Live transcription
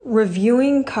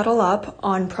reviewing Cuddle Up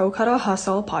on Pro Cuddle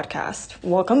Hustle podcast.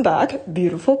 Welcome back,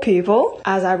 beautiful people.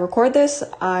 As I record this,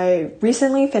 I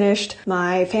recently finished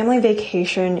my family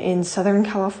vacation in Southern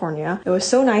California. It was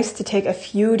so nice to take a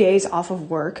few days off of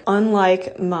work,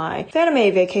 unlike my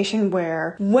anime vacation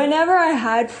where whenever I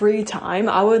had free time,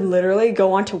 I would literally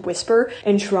go onto Whisper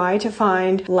and try to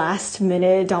find last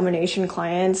minute domination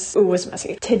clients. It was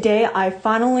messy. Today, I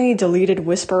finally deleted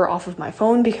Whisper off of my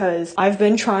phone because I've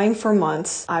been trying for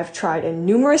months. I've tried in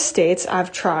numerous states.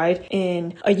 I've tried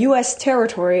in a US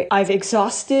territory. I've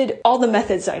exhausted all the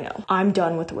methods I know. I'm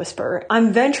done with Whisper.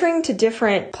 I'm venturing to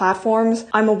different platforms.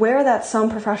 I'm aware that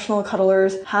some professional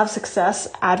cuddlers have success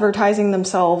advertising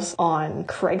themselves on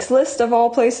Craigslist of all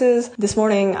places. This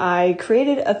morning, I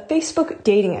created a Facebook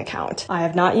dating account. I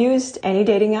have not used any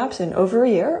dating apps in over a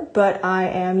year, but I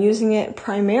am using it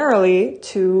primarily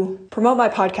to promote my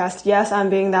podcast. Yes,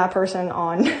 I'm being that person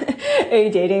on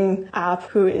a dating app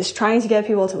who is trying to get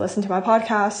people to listen to my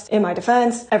podcast. In my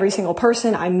defense, every single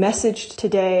person I messaged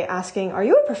today asking, are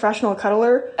you a professional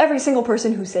cuddler? Every single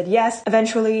person who said yes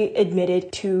eventually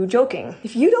admitted to joking.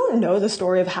 If you don't know the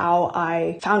story of how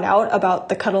I found out about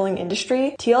the cuddling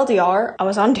industry, TLDR, I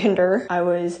was on Tinder. I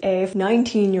was a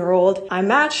 19-year-old. I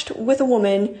matched with a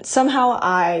woman. Somehow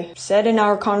I said in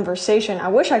our conversation, I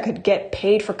wish I could get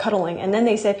paid for cuddling. And then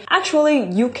they said,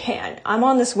 actually, you can. I'm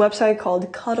on this website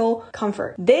called Cuddle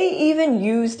Comfort. They even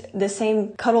used the same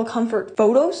Cuddle Comfort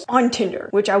photos on Tinder,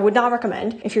 which I would not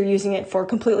recommend if you're using it for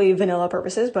completely vanilla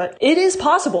purposes, but it is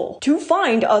possible to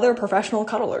find other professional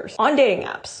cuddlers on dating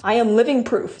apps. I am living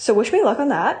proof. So wish me luck on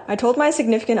that. I told my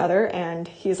significant other and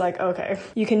he's like, okay,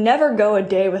 you can never go a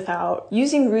day without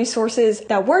using resources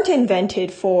that weren't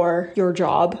invented for your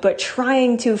job, but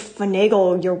trying to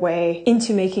finagle your way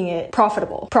into making it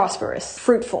profitable, prosperous,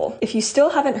 fruitful. If you still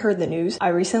haven't heard the news, I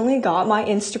recently got my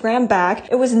Instagram back.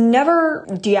 It was never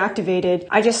deactivated.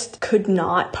 I just could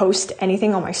not post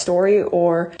anything on my story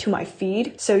or to my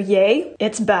feed. So yay,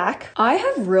 it's back. I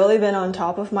have really been on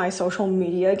top of my social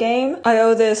media game. I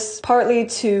owe this partly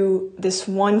to this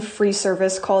one free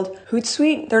service called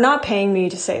Hootsuite. They're not paying me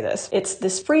to say this. It's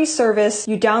this free service.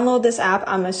 You download this app.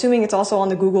 I'm assuming it's also on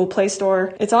the Google Play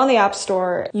Store. It's on the App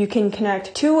Store. You can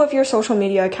connect two of your social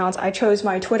media accounts. I chose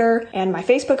my Twitter and my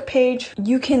Facebook page.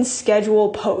 You can schedule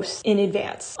posts in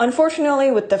advance.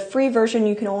 Unfortunately, with the free version,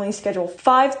 you can only schedule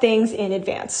 5 things in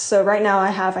advance. So right now I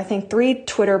have, I think, 3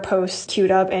 Twitter posts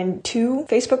queued up and 2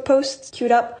 Facebook posts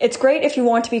queued up. It's great if you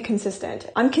want to be consistent.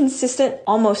 I'm consistent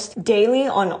almost daily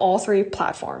on all 3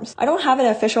 platforms. I don't have an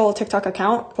official TikTok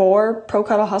account for Pro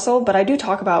Cuddle Hustle, but I do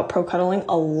talk about pro cuddling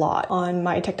a lot on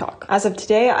my TikTok. As of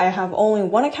today, I have only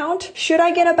 1 account. Should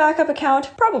I get a backup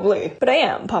account? Probably, but I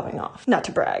am popping off, not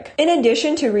to brag. In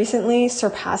addition to recently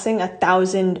surpassing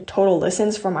 1,000 total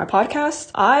listens for my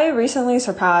podcast, I recently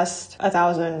surpassed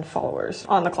 1,000 followers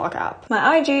on the Clock app.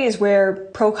 My IG is where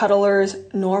pro cuddlers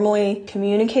normally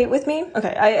communicate with me.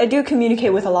 Okay, I do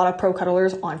communicate with a lot of pro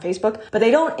cuddlers on Facebook, but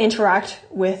they don't interact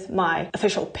with my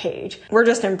official page. We're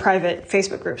just in private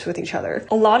Facebook groups with each other.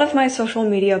 A lot of my social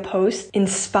media posts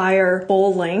inspire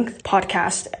full-length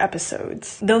podcast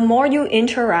episodes. The more you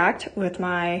interact with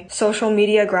my social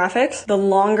media graphics, the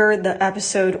longer the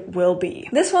episode will be.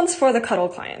 This one's for the cuddle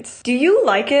clients. Do you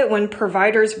like it when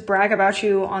providers brag about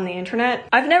you on the internet?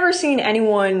 I've never seen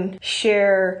anyone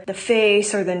share the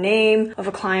face or the name of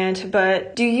a client,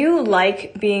 but do you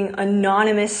like being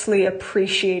anonymously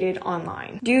appreciated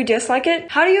online? Do you dislike it?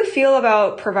 How do you feel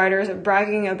about providers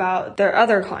bragging about their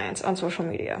other clients on social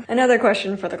media? Another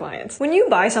question for the clients. When you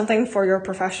buy something for your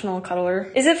professional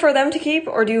cuddler, is it for them to keep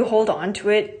or do you hold on to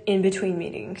it in between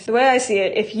meetings? The way I see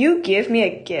it, if you give me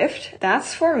a gift,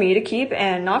 that's for me to keep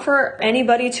and not for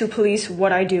anybody to police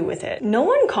what I do with it. No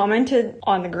one commented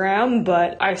on the gram,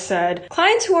 but I said,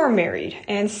 clients who are married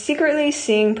and secretly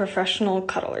seeing professional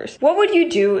cuddlers. What would you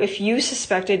do if you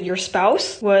suspected your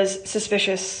spouse was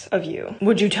suspicious of you?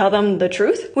 Would you tell them the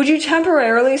truth? Would you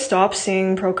temporarily stop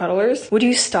seeing pro cuddlers? Would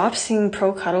you stop seeing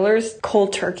pro cuddlers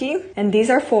cold turkey? And these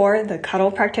are for the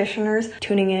cuddle practitioners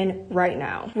tuning in right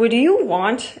now. Would you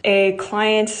want a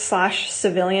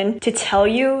client/civilian to tell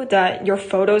you that your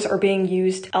photos are being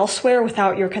used elsewhere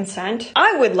without your consent?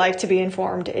 I would like to be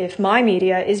informed if my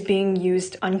media is being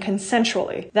used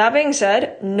unconsensually. That being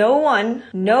said,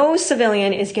 no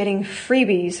civilian is getting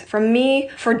freebies from me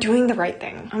for doing the right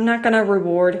thing. I'm not gonna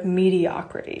reward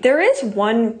mediocrity. There is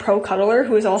one pro cuddler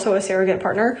who is also a surrogate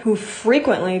partner who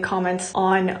frequently comments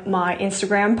on my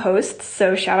Instagram posts.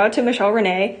 So shout out to Michelle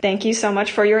Renee. Thank you so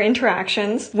much for your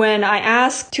interactions. When I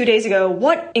asked 2 days ago,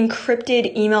 what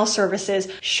encrypted email services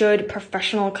should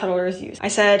professional cuddlers use? I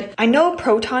said, I know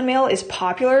Proton Mail is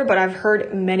popular, but I've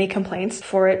heard many many complaints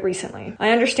for it recently. I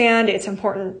understand it's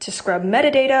important to scrub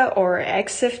metadata or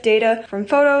EXIF data from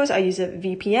photos. I use a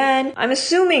VPN. I'm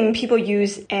assuming people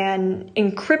use an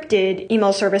encrypted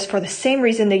email service for the same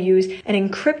reason they use an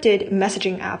encrypted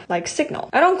messaging app like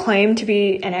Signal. I don't claim to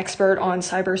be an expert on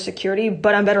cybersecurity,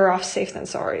 but I'm better off safe than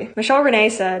sorry. Michelle Renee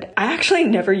said, I actually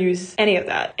never use any of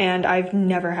that, and I've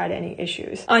never had any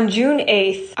issues. On June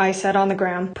 8th, I said on the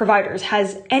gram, providers,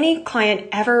 has any client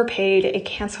ever paid a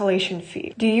cancellation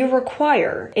fee? Do you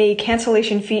require a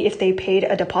cancellation fee if they paid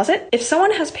a deposit? If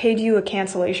someone has paid you a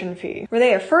cancellation fee, were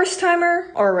they a first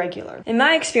timer or a regular? In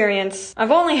my experience,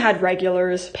 I've only had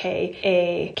regulars pay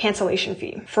a cancellation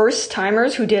fee. First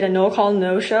timers who did a no call,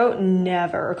 no show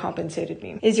never compensated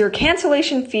me. Is your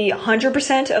cancellation fee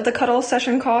 100% of the Cuddle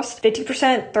session cost?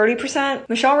 50%? 30%?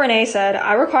 Michelle Renee said,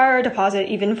 I require a deposit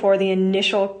even for the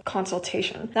initial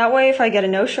consultation. That way, if I get a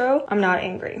no-show, I'm not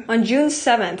angry. On June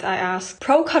 7th, I asked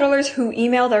pro cuddlers who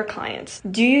email their clients,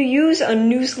 do you use a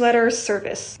newsletter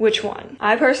service? Which one?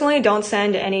 I personally don't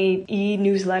send any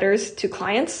e-newsletters to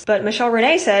clients, but Michelle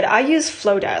Renee said, I use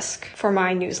Flowdesk for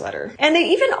my newsletter. And they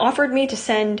even offered me to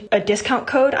send a discount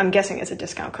code. I'm guessing it's a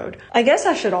discount code. I guess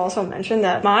I should also mention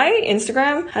that my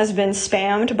Instagram has been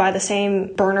spammed by the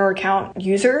same burner account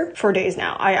user for days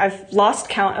now. I've lost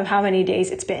count of how many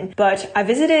days it's been, but I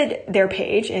visited their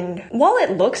page, and while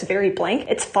it looks very blank,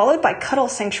 it's followed by Cuddle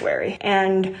Sanctuary.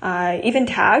 And I even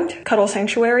tagged Cuddle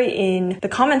Sanctuary in the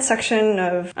comment section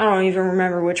of, I don't even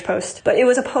remember which post, but it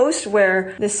was a post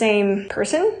where the same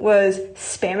person was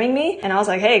spamming me, and I was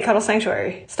like, hey, Cuddle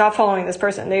Sanctuary, stop following this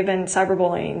person. They've been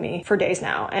cyberbullying me for days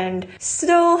now, and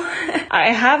still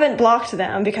I haven't blocked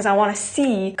them because I want to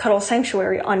see Cuddle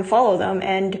Sanctuary unfollow them,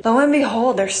 and lo and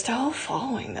behold, they're still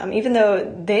following them, even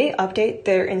though they update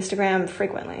their Instagram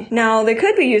frequently. Now, they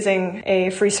could be using a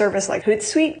free service like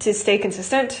Hootsuite to stay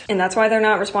consistent, and that's why they're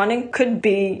not responding. Could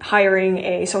be hiring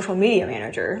a social media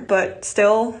manager, but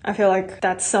still, I feel like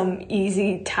that's some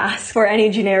easy task for any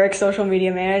generic social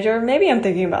media manager. Maybe I'm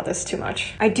thinking about this too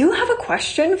much. I do have a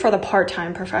question for the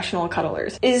part-time professional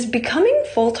cuddlers. Is becoming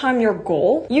full-time your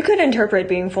goal? You could interpret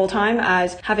being full-time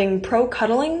as having pro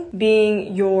cuddling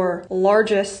being your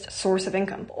largest source of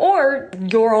income, or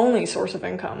your only source of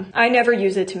income. I never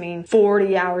use it to mean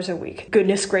 40 hours a week.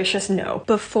 Goodness gracious, no.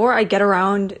 Before I get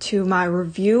around to my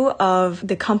review of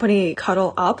the company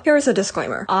Cuddle Up, here's a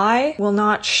disclaimer. I will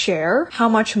not share how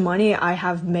much money I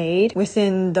have made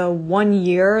within the 1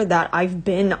 year that I've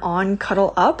been on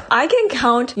Cuddle Up. I can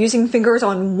count using fingers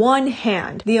on one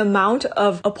hand the amount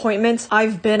of appointments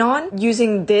I've been on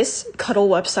using this Cuddle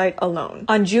website alone.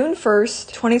 On June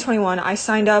 1st, 2021, I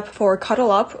signed up for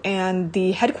Cuddle Up, and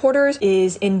the headquarters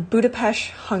is in Budapest,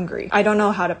 Hungary. I don't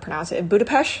know how to pronounce it.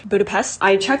 Budapest.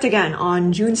 I checked again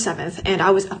on June 7th, and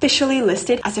I was officially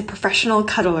listed as a professional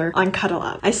cuddler on Cuddle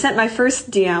Up. I sent my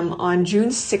first DM on June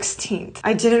 16th.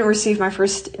 I didn't receive my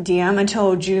first DM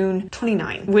until June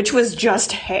 29th, which was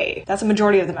just hey. That's a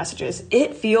majority of the messages.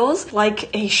 It feels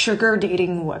like a sugar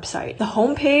dating website. The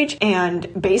homepage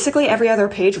and basically every other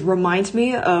page reminds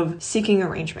me of seeking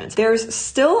arrangements. There's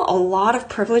still a lot of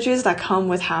privileges that come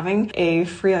with having a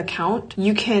free account.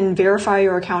 You can verify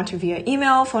your account via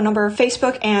email, phone number,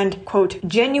 Facebook, and quote,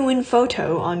 genuine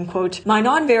photo, unquote. My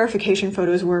non-verification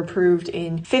photos were approved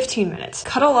in 15 minutes.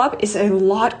 Cuddle Up is a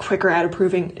lot quicker at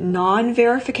approving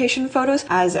non-verification photos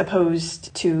as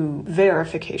opposed to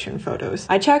verification photos.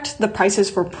 I checked the prices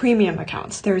for premium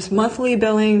accounts. There's monthly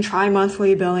billing,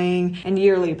 tri-monthly billing, and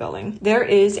yearly billing. There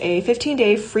is a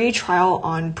 15-day free trial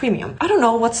on premium. I don't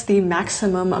know what's the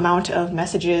maximum amount of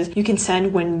messages you can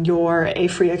send when you're a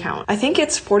free account. I think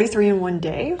it's 43 in 1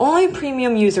 day. Only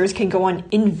premium users can go on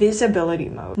invisibility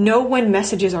mode. Know when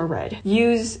messages are read.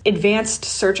 Use advanced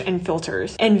search and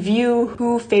filters, and view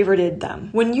who favorited them.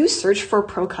 When you search for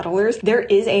pro cuddlers, there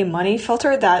is a money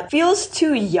filter that feels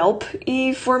too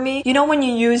Yelp-y for me. You know when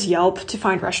you use Yelp to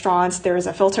find restaurants, there's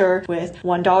a filter with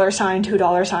 $1 sign,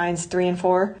 $2 signs, 3 and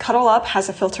 4. Cuddle Up has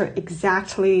a filter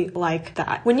exactly like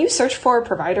that. When you search for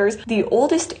providers, the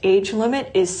oldest age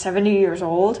limit is 70 years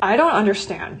old. I don't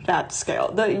understand that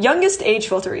scale. The youngest age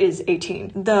filter is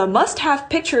 18. The must-have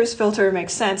pictures filter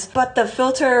makes sense, but the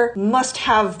filter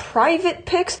must-have private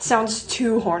pics sounds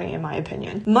too horny in my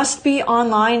opinion. Must be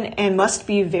online and must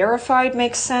be verified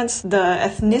makes sense. The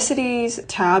ethnicities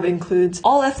tab includes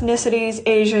all ethnicities: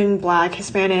 Asian, Black,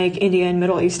 Hispanic, Indian,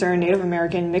 Middle Eastern, Native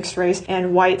American, mixed race,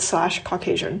 and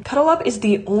white/Caucasian. Cuddle Up is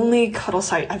the only cuddle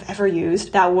site I've ever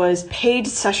used that was paid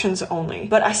sessions only,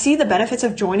 but I see the benefits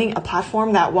of joining a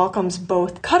platform that welcomes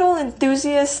both cuddle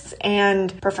enthusiasts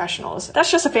and professionals.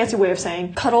 That's just a fancy way of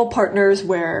saying cuddle partners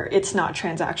where it's not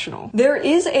transactional. There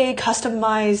is a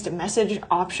customized message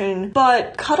option option,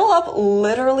 but Cuddle Up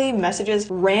literally messages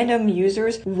random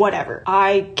users whatever.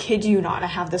 I kid you not, I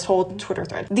have this whole Twitter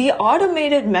thread. The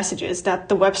automated messages that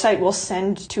the website will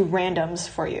send to randoms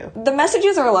for you. The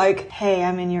messages are like, hey,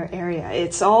 I'm in your area.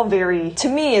 It's all to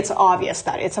me, it's obvious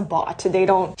that it's a bot. They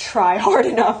don't try hard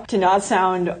enough to not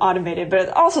sound automated, but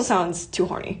it also sounds too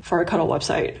horny for a Cuddle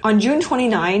website. On June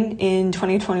 29 in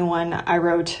 2021, I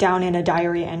wrote down in a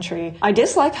diary entry, I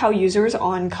dislike how users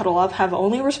on Cuddle Up have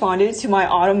only responded to my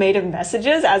automated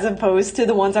messages as opposed to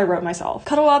the ones I wrote myself.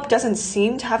 Cuddle Up doesn't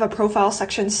seem to have a profile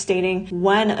section stating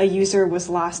when a user was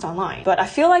last online, but I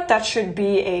feel like that should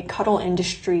be a Cuddle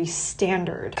industry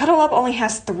standard. Cuddle Up only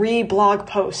has 3 blog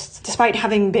posts, despite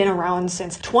having been around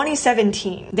since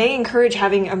 2017. They encourage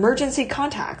having emergency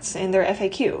contacts in their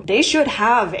FAQ. They should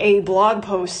have a blog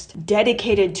post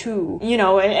dedicated to,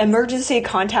 emergency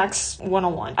contacts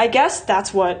 101. I guess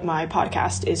that's what my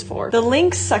podcast is for. The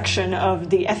links section of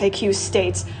the FAQ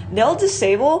states they'll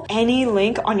disable any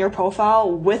link on your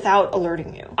profile without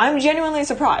alerting you. I'm genuinely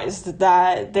surprised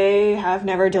that they have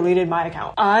never deleted my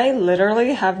account. I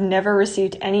literally have never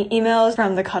received any emails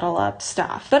from the Cuddle Up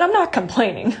staff, but I'm not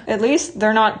complaining. At least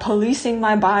they're not policing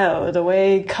my bio the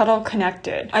way Cuddle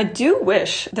connected. I do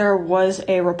wish there was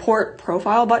a report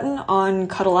profile button on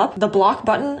Cuddle Up. The block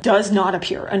button does not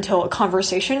appear until a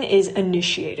conversation is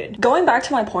initiated. Going back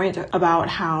to my point about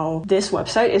how this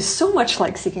website is so much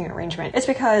like Seeking Arrangement, it's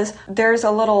because there's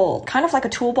a little kind of like a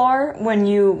toolbar when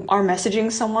you are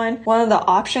messaging someone. One of the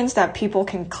options that people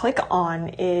can click on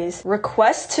is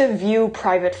request to view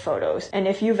private photos. And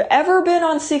if you've ever been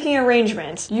on Seeking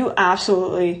Arrangements, you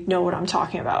absolutely know what I'm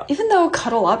talking about. Even though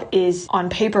Cuddle Up is on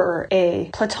paper a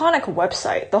platonic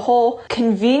website, the whole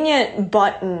convenient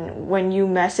button when you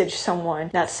message someone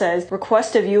that says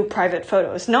request to view private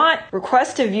photos, not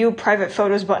request to view private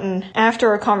photos button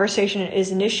after a conversation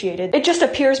is initiated. It just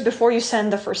appears before you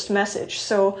send the first message.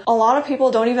 So a lot of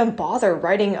people don't even bother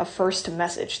writing a first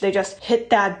message. They just hit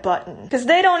that button because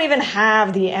they don't even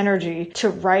have the energy to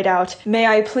write out, may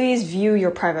I please view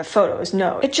your private photos?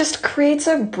 No, it just creates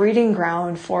a breeding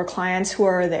ground for clients who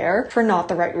are there for not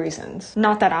the right reasons.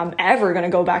 Not that I'm ever going to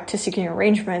go back to Seeking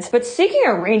Arrangements, but Seeking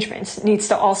Arrangements needs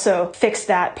to also fix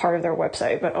that part of their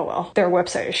website, but oh well, their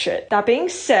website is shit. That being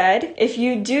said, if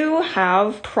you do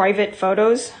have private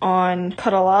photos on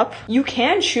Cuddle Up, you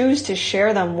can choose to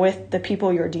share them with the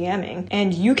people you're DMing,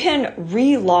 and you can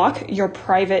relock your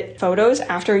private photos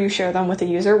after you share them with a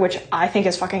user, which I think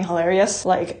is fucking hilarious,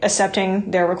 like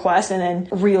accepting their request and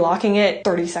then relocking it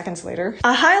 30 seconds later.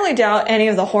 I highly doubt any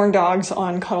of the horn dogs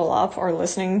on Cuddle Up are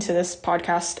listening to this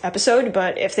podcast episode,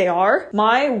 but if they are,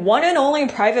 my one and only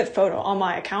private photo on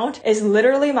my account is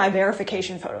literally my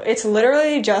verification photo. It's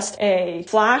literally just a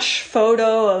flash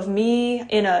photo of me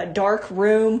in a dark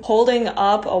room holding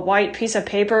up a white piece of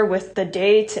paper with the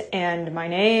date and my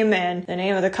name and the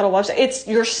name of the Cuddle website. It's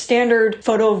your standard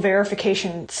photo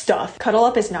verification stuff. Cuddle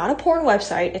Up is not a porn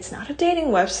website. It's not a dating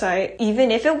website.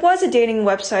 Even if it was a dating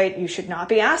website, you should not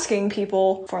be asking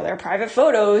people for their private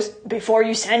photos before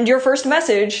you send your first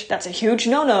message. That's a huge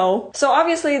no-no. So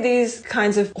obviously these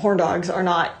kinds of horn dogs are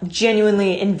not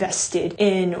genuinely invested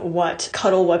in what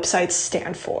Cuddle websites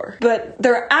stand for. But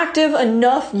they're active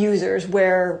enough users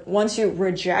where once you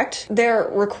reject their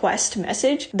request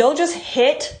message, they'll just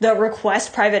hit the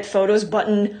request private photos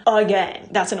button again.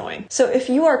 That's annoying. So if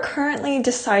you are currently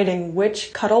deciding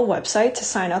which Cuddle website to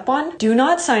sign up on, do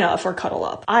not sign up for Cuddle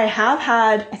Up. I have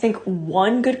had, I think,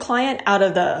 one good client out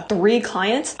of the 3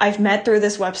 clients I've met through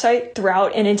this website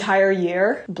throughout an entire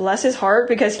year. Bless his heart,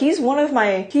 because he is one of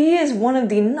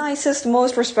the nicest,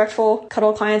 most respectful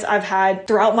Cuddle clients I've had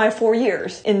throughout my 4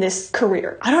 years in this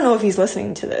career. I don't know if he's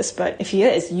listening to this, but if he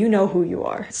is, you know who you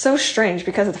are. It's so strange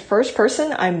because the first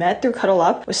person I met through Cuddle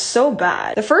Up was so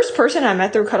bad. The first person I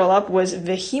met through Cuddle Up was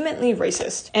vehemently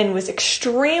racist and was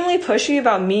extremely pushy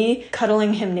about me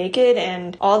cuddling him naked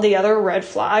and all the other red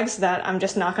flags that I'm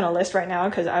just not going to list right now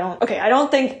because I don't think I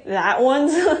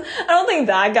don't think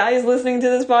that guy is listening to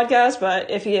this podcast, but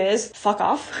if he is, fuck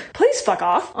off. Please fuck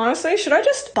off. Honestly, should I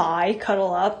just buy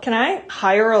Cuddle Up? Can I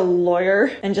hire a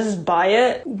lawyer and just buy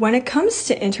it? When it comes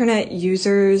to internet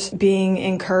users being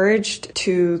encouraged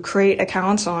to create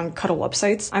accounts on Cuddle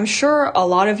websites, I'm sure a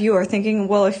lot of you are thinking,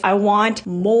 well, if I want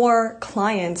more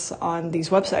clients on these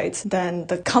websites, then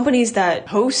the companies that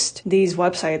host these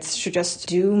websites should just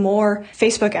do more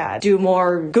Facebook ads, do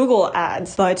more Google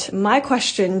ads. But my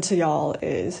question to y'all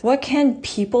is, what can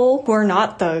people who are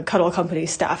not the Cuddle company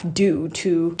staff do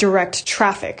to direct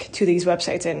traffic to these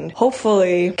websites and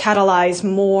hopefully catalyze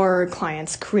more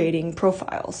clients creating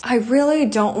profiles? I really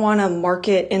don't want to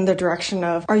market in the direction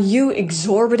of, are you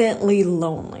exorbitantly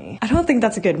lonely? money. I don't think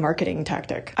that's a good marketing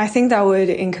tactic. I think that would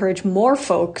encourage more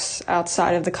folks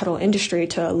outside of the cuddle industry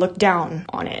to look down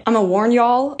on it. I'm gonna warn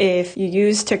y'all, if you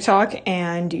use TikTok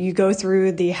and you go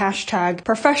through the hashtag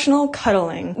professional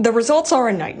cuddling, the results are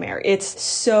a nightmare. It's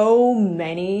so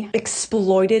many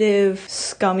exploitative,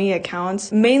 scummy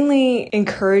accounts, mainly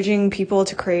encouraging people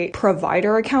to create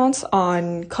provider accounts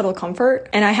on Cuddle Comfort.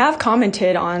 And I have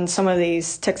commented on some of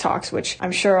these TikToks, which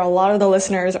I'm sure a lot of the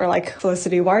listeners are like,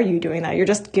 Felicity, why are you doing that? You're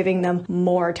just giving them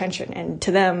more attention. And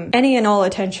to them, any and all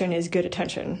attention is good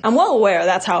attention. I'm well aware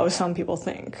that's how some people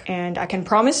think. And I can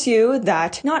promise you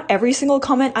that not every single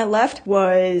comment I left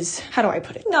was, how do I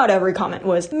put it? Not every comment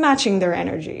was matching their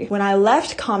energy. When I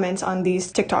left comments on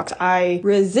these TikToks, I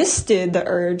resisted the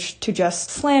urge to just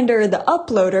slander the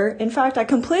uploader. In fact, I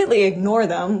completely ignore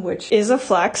them, which is a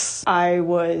flex. I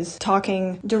was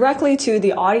talking directly to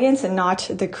the audience and not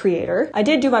the creator. I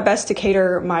did do my best to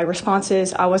cater my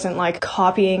responses. I wasn't like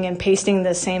copying and pasting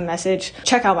the same message.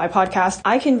 Check out my podcast.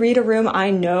 I can read a room.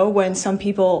 I know when some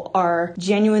people are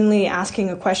genuinely asking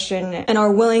a question and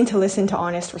are willing to listen to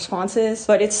honest responses.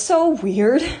 But it's so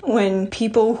weird when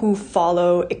people who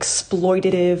follow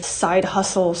exploitative side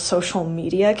hustle social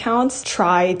media accounts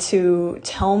try to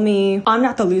tell me I'm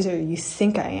not the loser you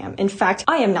think I am. In fact,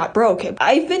 I am not broke.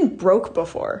 I've been broke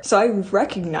before. So I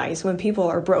recognize when people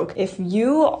are broke. If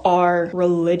you are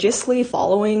religiously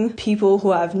following people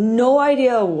who have no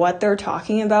idea what they're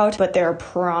talking about, but they're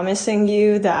promising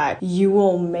you that you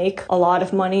will make a lot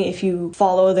of money if you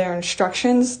follow their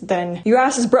instructions, then your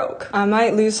ass is broke. I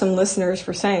might lose some listeners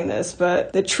for saying this,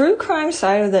 but the true crime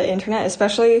side of the internet,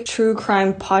 especially true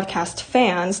crime podcast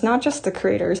fans, not just the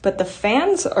creators, but the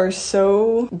fans are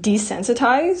so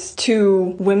desensitized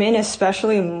to women,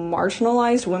 especially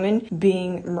marginalized women,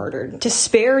 being murdered. To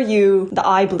spare you the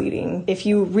eye bleeding, if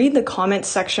you read the comment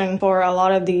section for a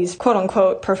lot of these quote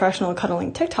unquote professional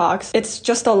cuddling TikToks, it's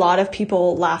just a lot of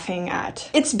people laughing at.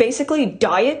 It's basically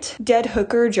diet dead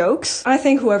hooker jokes. I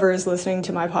think whoever is listening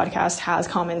to my podcast has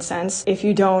common sense. If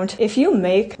you don't, if you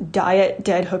make diet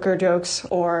dead hooker jokes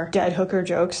or dead hooker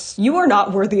jokes, you are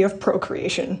not worthy of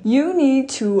procreation. You need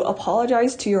to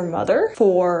apologize to your mother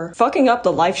for fucking up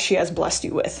the life she has blessed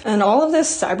you with. And all of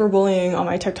this cyberbullying on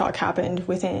my TikTok happened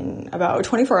within about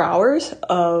 24 hours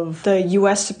of the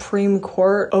US Supreme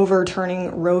Court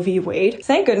overturning Roe v. Wade.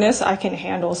 Thank goodness I can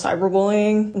handle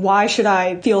cyberbullying. Why should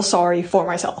I feel sorry for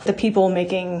myself? The people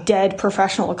making dead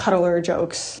professional cuddler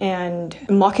jokes and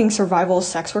mocking survival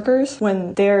sex workers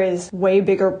when there is way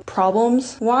bigger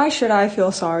problems. Why should I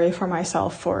feel sorry for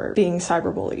myself for being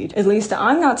cyberbullied? At least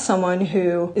I'm not someone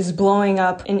who is blowing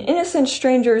up an innocent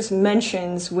stranger's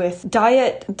mentions with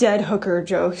diet dead hooker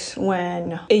jokes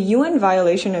when a UN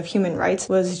violation of human rights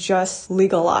was just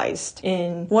legalized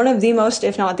in one of the most,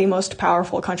 if not the most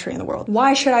powerful country in the world.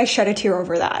 Why should I shed a tear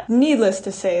over that? Needless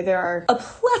to say, there are a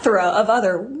plethora of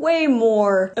other way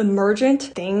more emergent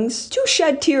things to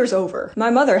shed tears over. My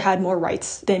mother had more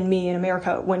rights than me in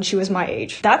America when she was my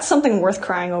age. That's something worth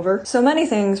crying over. So many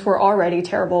things were already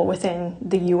terrible within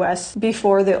the US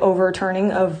before the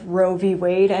overturning of Roe v.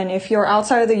 Wade. And if you're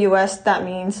outside of the US, that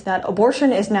means that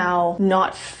abortion is now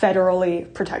not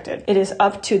federally protected. It is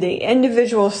up to the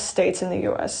individual states in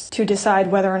the US to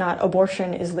decide whether or not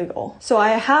abortion is legal. So I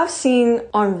have seen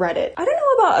on Reddit, I don't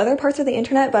know about other parts of the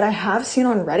internet, but I have seen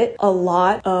on Reddit a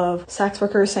lot of sex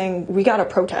workers saying we gotta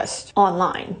protest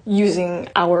online using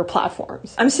our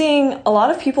platforms. I'm seeing a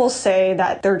lot of people say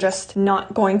that they're just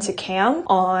not going to cam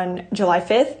on July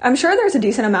 5th. I'm sure there's a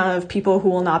decent amount of people who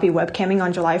will not be webcamming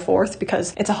on July 4th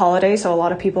because it's a holiday, so a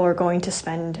lot of people are going to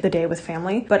spend the day with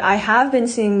family. But I have been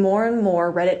seeing more and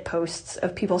more Reddit posts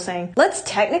of people saying, let's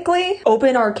technically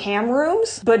open our cam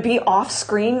rooms, but be off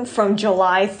screen from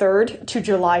July 3rd to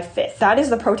July 5th. That is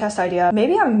the protest idea.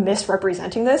 Maybe I'm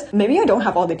misrepresenting this. Maybe I don't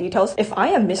have all the details. If I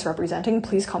am misrepresenting,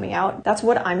 please call me out. That's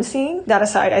what I'm seeing. That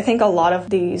aside, I think a lot of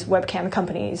these webcam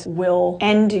companies will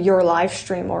end your live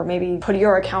stream or maybe put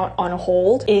your account on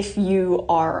hold if you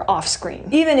are off screen,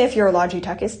 even if your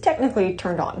Logitech is technically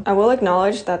turned on. I will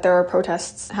acknowledge that there are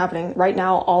protests happening right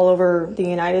now all over the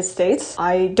United States.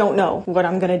 I don't know what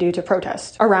I'm going to do to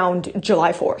protest around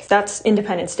July 4th. That's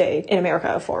Independence Day in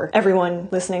America for everyone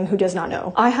listening who does not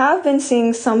know. I have been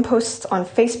seeing some posts on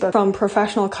Facebook from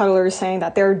professional cuddlers saying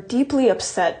that they're deeply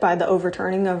upset by the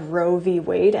overturning of Roe v.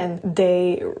 Wade and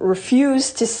they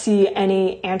refuse to see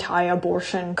any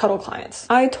anti-abortion cuddle clients.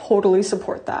 I totally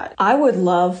support that. I would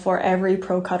love for every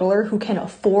pro cuddler who can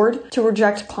afford to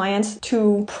reject clients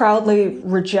to proudly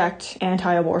reject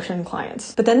anti-abortion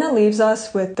clients. But then that leaves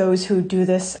us with those who do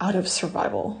this out of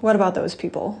survival. What about those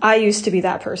people? I used to be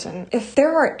that person. If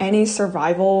there are any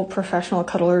survival professional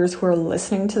cuddlers who are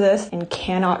listening to this and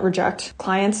cannot reject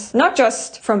clients, not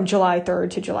just from July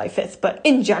 3rd to July 5th, but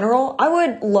in general, I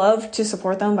would love to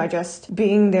support them by just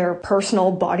being their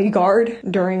personal bodyguard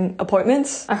during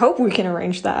appointments. I hope we can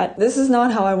arrange that. This is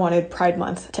not how I wanted Pride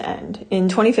Month to end. In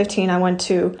 2015, I went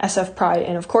to SF Pride,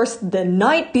 and of course, the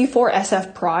night before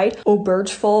SF Pride,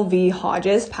 Obergefell v.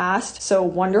 Hodges passed. So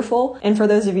wonderful. And for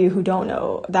those of you who don't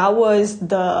know, that was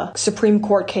the Supreme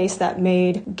Court case that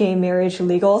made gay marriage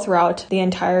legal throughout the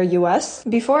entire US.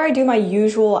 Before I do my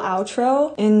usual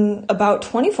outro, in about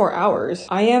 24 hours,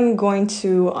 I am going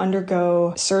to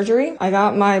undergo surgery. I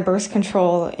got my birth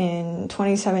control in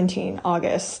 2017,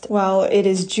 August. Well, it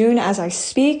is June as I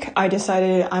speak. I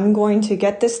decided I'm going to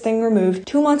get this thing removed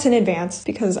 2 months in advance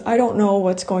because I don't know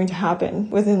what's going to happen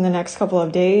within the next couple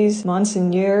of days, months,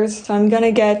 and years. So I'm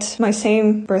gonna get my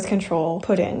same birth control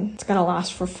put in. It's gonna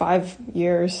last for 5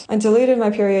 years. I deleted my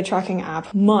period tracking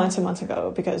app months and months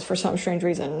ago because for some strange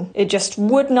reason, it just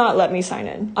would not let me sign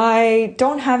in. I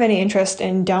don't have any interest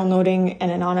in downloading an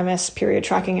anonymous period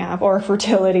tracking app or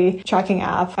fertility tracking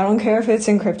app. I don't care if it's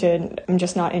encrypted. I'm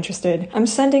just not interested. I'm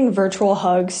sending virtual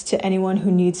hugs to anyone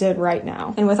who needs it right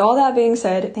now. And with all that being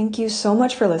said, thank you so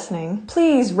much for listening.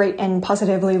 Please rate and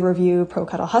positively review Pro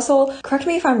Cuddle Hustle. Correct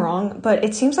me if I'm wrong, but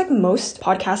it seems like most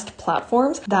podcast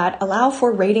platforms that allow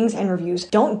for ratings and reviews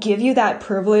don't give you that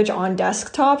privilege on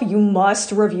desktop. You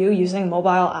must review using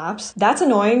mobile apps. That's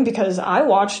annoying because I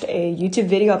watched a YouTube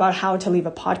video about how to leave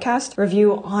a podcast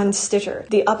review on Stitcher.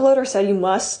 The uploader said you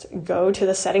must go to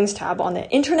the settings tab on the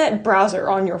internet browser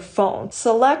on your phone,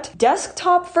 select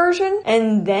desktop version,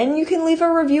 and then you can leave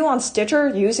a review on Stitcher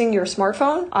using your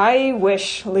smartphone. I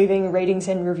wish leaving ratings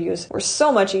and reviews were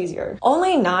so much easier.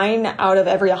 Only 9 out of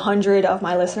every 100 of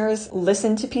my listeners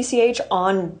listen to PCH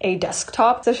on a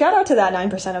desktop. So shout out to that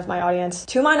 9% of my audience.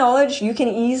 To my knowledge, you can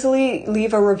easily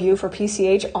leave a review for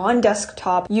PCH on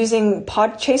desktop using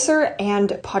Podchaser and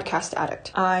Podcast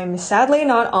Addict. I'm sadly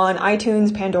not on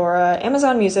iTunes, Pandora,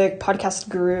 Amazon Music, Podcast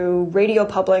Guru, Radio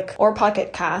Public, or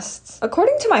Pocket Casts.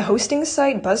 According to my hosting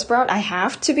site, Buzzsprout, I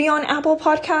have to be on Apple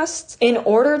Podcasts in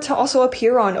order to also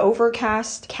appear on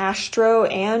Overcast, Castro,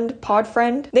 and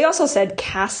Podfriend. They also said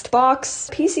Castbox.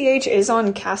 PCH is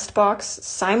on Castbox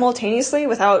simultaneously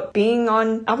without being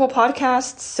on Apple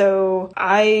Podcasts, so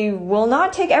I will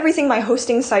not take everything my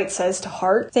hosting site says to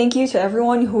heart. Thank you to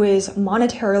everyone who is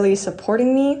monetarily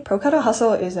supporting me. Pro Cuddle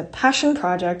Hustle is a passion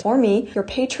project for me. Your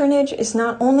patronage is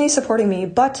not only supporting me,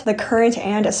 but the current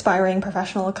and aspiring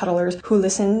professional cuddlers who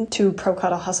listen to Pro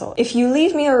Cuddle Hustle. If you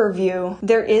leave me a review,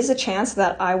 there is a chance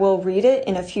that I will read it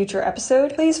in a future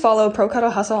episode. Please follow Pro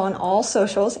Cuddle Hustle on all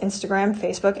socials, Instagram,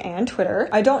 Facebook, and Twitter.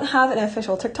 I don't have an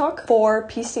official TikTok for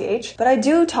PCH, but I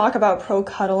do talk about pro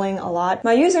cuddling a lot.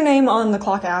 My username on the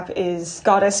Clock app is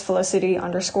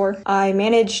goddessfelicity_. I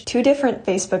manage 2 different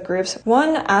Facebook groups.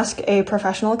 1, Ask a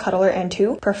Professional Cuddler, and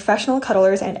 2, Professional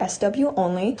Cuddlers and SW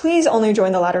Only. Please only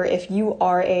join the latter if you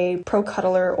are a pro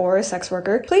cuddler or a sex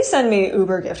worker. Please send me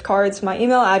Uber gift cards. My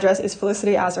email address is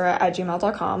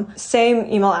felicityazra@gmail.com. Same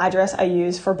email address I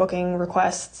use for booking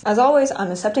requests. As always,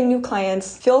 I'm accepting new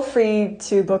clients. Feel free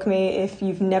to book me if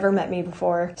you've never met me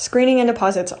before. Screening and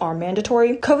deposits are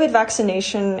mandatory. COVID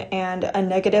vaccination and a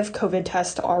negative COVID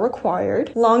test are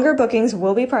required. Longer bookings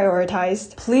will be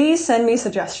prioritized. Please send me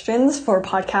suggestions for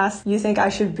podcasts you think I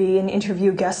should be an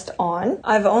interview guest on.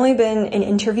 I've only been an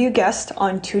interview guest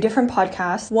on 2 different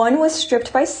podcasts. One was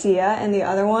Stripped by Sia and the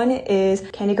other one is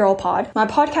Candy Girl Pod. My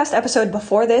podcast episode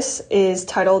before this is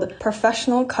titled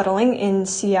Professional Cuddling in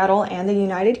Seattle and the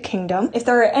United Kingdom. If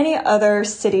there are any other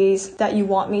cities that you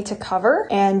want me to cover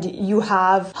and you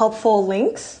have helpful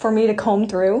links for me to comb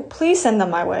through, please send them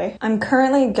my way. I'm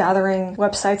currently gathering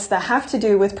websites that have to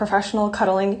do with professional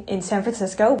cuddling in San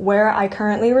Francisco, where I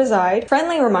currently reside.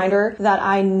 Friendly reminder that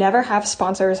I never have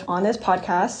sponsors on this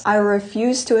podcast. I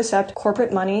refuse to accept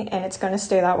corporate money, and it's going to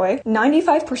stay that way.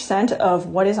 95% of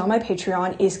what is on my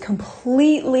Patreon is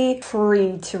completely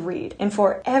free to read. And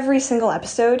for every single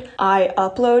episode, I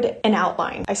upload an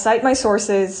outline. I cite my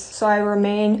sources so I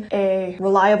remain a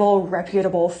reliable,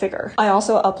 reputable figure. I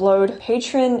also upload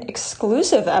patron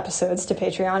exclusive episodes to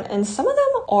Patreon, and some of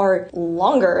them are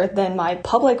longer than my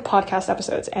public podcast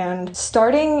episodes. And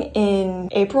starting in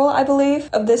April, I believe,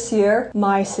 of this year,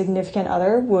 my significant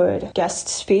other would guest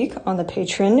speak on the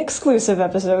patron exclusive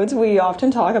episodes. We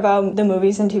often talk about the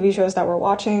movies and TV shows that we're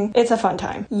watching. It's a fun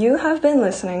time. You have been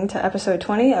listening to episode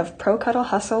 20 of Pro Cuddle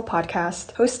Hustle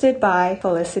podcast, hosted by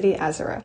Felicity Azara.